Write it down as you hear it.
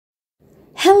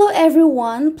Hello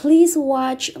everyone, please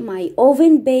watch my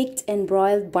oven-baked and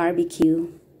broiled barbecue.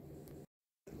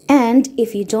 And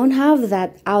if you don't have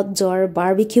that outdoor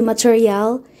barbecue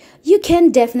material, you can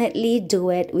definitely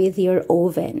do it with your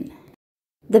oven.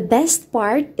 The best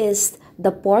part is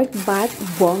the pork butt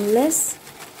boneless.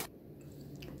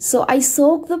 So I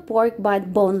soak the pork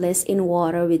butt boneless in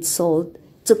water with salt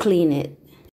to clean it.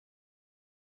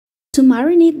 To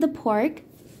marinate the pork,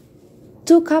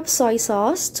 2 cups soy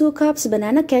sauce, 2 cups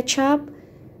banana ketchup,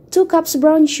 2 cups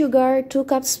brown sugar, 2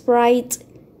 cups Sprite,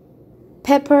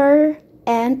 pepper,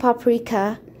 and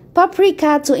paprika.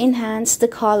 Paprika to enhance the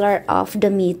color of the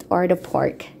meat or the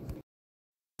pork.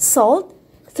 Salt,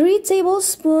 3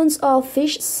 tablespoons of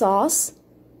fish sauce,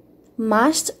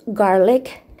 mashed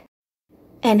garlic,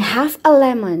 and half a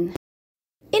lemon.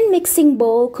 In mixing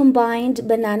bowl, combined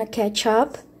banana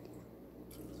ketchup,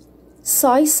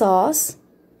 soy sauce,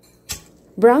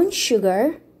 brown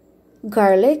sugar,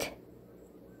 garlic,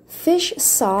 fish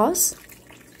sauce,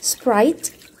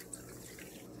 Sprite,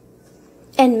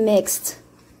 and mixed.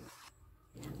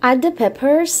 Add the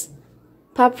peppers,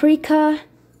 paprika,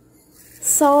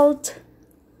 salt,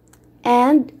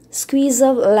 and squeeze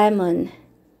of lemon.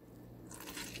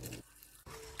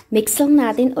 Mix lang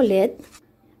natin ulit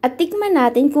at tikman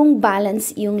natin kung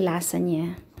balance yung lasa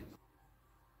niya.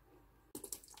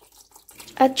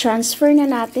 At transfer na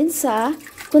natin sa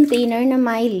container na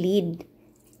may lid.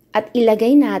 At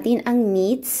ilagay natin ang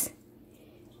meats.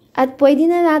 At pwede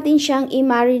na natin siyang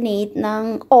i-marinate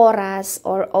ng oras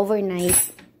or overnight.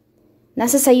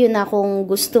 Nasa sayo na kung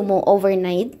gusto mo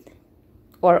overnight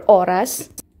or oras.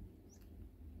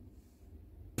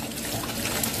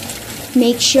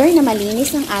 Make sure na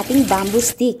malinis ang ating bamboo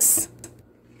sticks.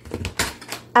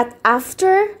 At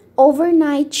after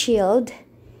overnight chilled,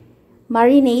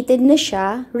 marinated na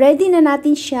siya, ready na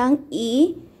natin siyang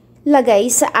ilagay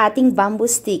sa ating bamboo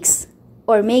sticks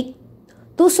or make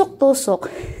tusok-tusok.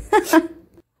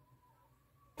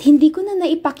 Hindi ko na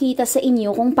naipakita sa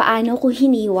inyo kung paano ko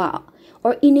hiniwa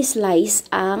or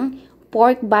in-slice ang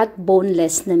pork butt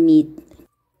boneless na meat.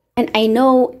 And I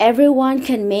know everyone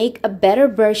can make a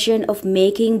better version of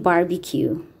making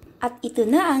barbecue. At ito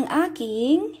na ang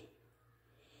aking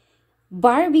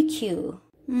barbecue.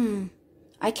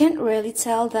 I can't really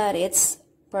tell that it's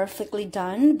perfectly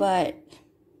done, but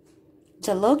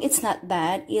the look, it's not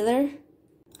bad either.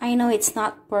 I know it's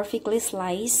not perfectly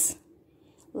sliced.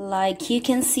 Like you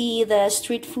can see the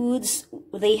street foods,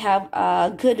 they have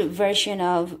a good version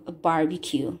of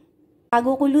barbecue.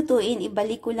 Bago ko lutuin,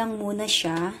 ibalik ko lang muna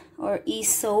siya or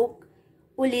i-soak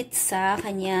ulit sa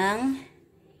kanyang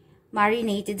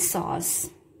marinated sauce.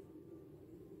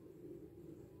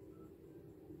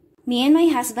 Me and my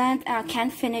husband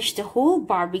can't finish the whole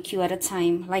barbecue at a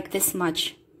time, like this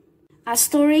much.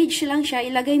 Storage lang siya,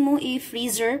 ilagay mo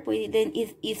i-freezer, pwede din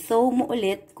i-thaw mo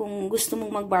ulit kung gusto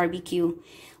mong mag-barbecue.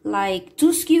 Like 2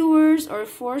 skewers or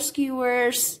 4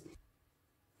 skewers.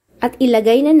 At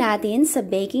ilagay na natin sa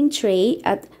baking tray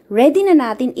at ready na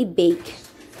natin i-bake.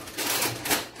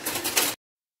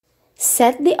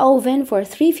 Set the oven for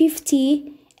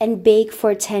 350 and bake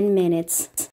for 10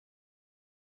 minutes.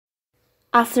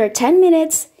 After 10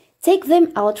 minutes, take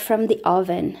them out from the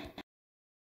oven.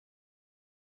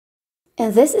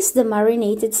 And this is the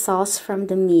marinated sauce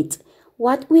from the meat.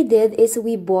 What we did is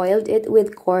we boiled it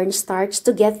with cornstarch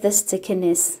to get the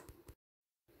stickiness.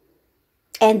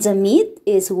 And the meat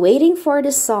is waiting for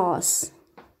the sauce.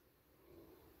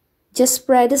 Just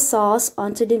spread the sauce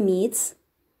onto the meats.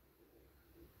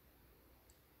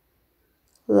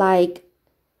 Like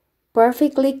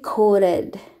perfectly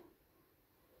coated.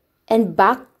 And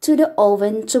back to the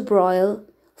oven to broil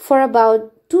for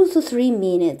about 2 to 3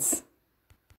 minutes.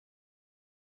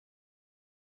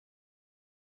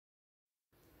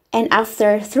 And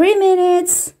after 3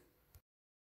 minutes,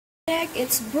 check,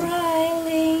 it's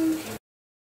broiling.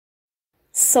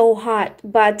 So hot,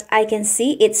 but I can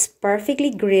see it's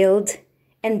perfectly grilled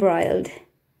and broiled.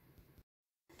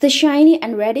 The shiny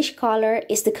and reddish color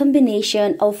is the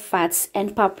combination of fats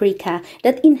and paprika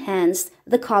that enhanced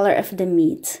the color of the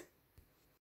meat.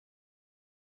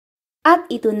 At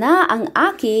ito na ang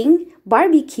aking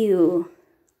barbecue.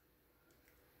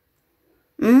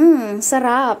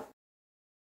 Sarap!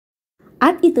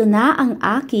 At ito na ang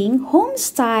aking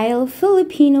home-style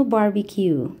Filipino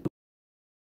barbecue.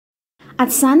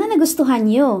 At sana nagustuhan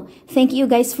nyo. Thank you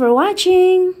guys for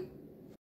watching!